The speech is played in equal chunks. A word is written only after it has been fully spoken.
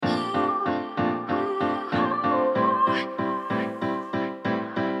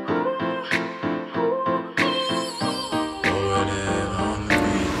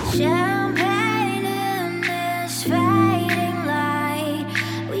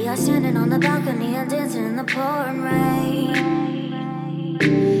us standing on the balcony and dancing in the pouring rain.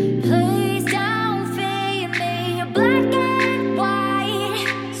 Please don't feed me your black and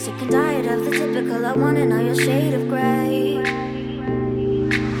white. Sick and tired of the typical, I wanna know your shade of gray.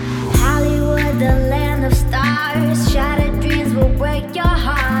 Hollywood, the land of stars. Shattered dreams will break your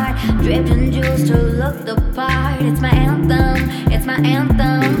heart. Draped in jewels to look the part. It's my anthem, it's my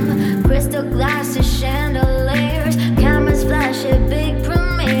anthem. Crystal glasses, chandeliers. Cameras flash at big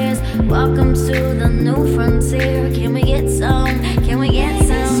premieres. Welcome to the new frontier. Can we get some? Can we get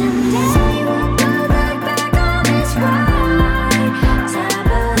some? Someday we'll both look back on this ride. Top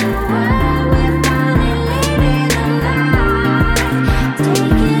of the world, we're finally living the life.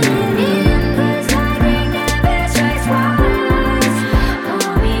 Taking it in, 'cause life never strikes twice.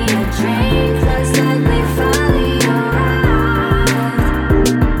 Pour me a drink, looks like we finally arrived.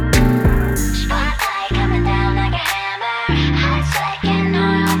 Spotlight coming down like a hammer. Hearts flicking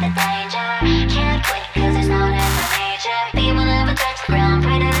on the danger. Can't quit 'cause there's no destination. They will never touch the ground.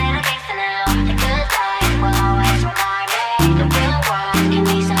 Pray to little gangster now. The good life will always remind me. The real world can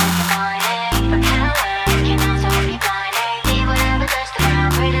be so confining, but power can also be blinding. They will never touch the ground.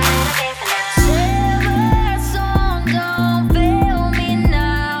 Pray to little gangster now. Silver song, don't fail me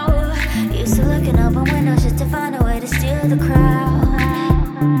now. Used to looking up on windows just to find a way to steal the crowd.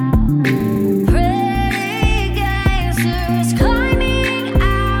 Pretty gangsters climbing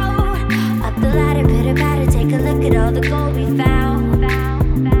out. Up the ladder, pitter patter, take a look at all the gold we found.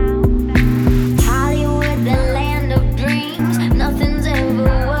 Hollywood, the land of dreams. Nothing's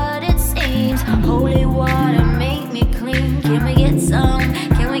ever what it seems. Holy water, make me clean. Can we get some?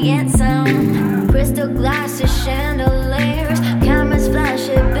 Can we get some? Crystal glasses, chandeliers.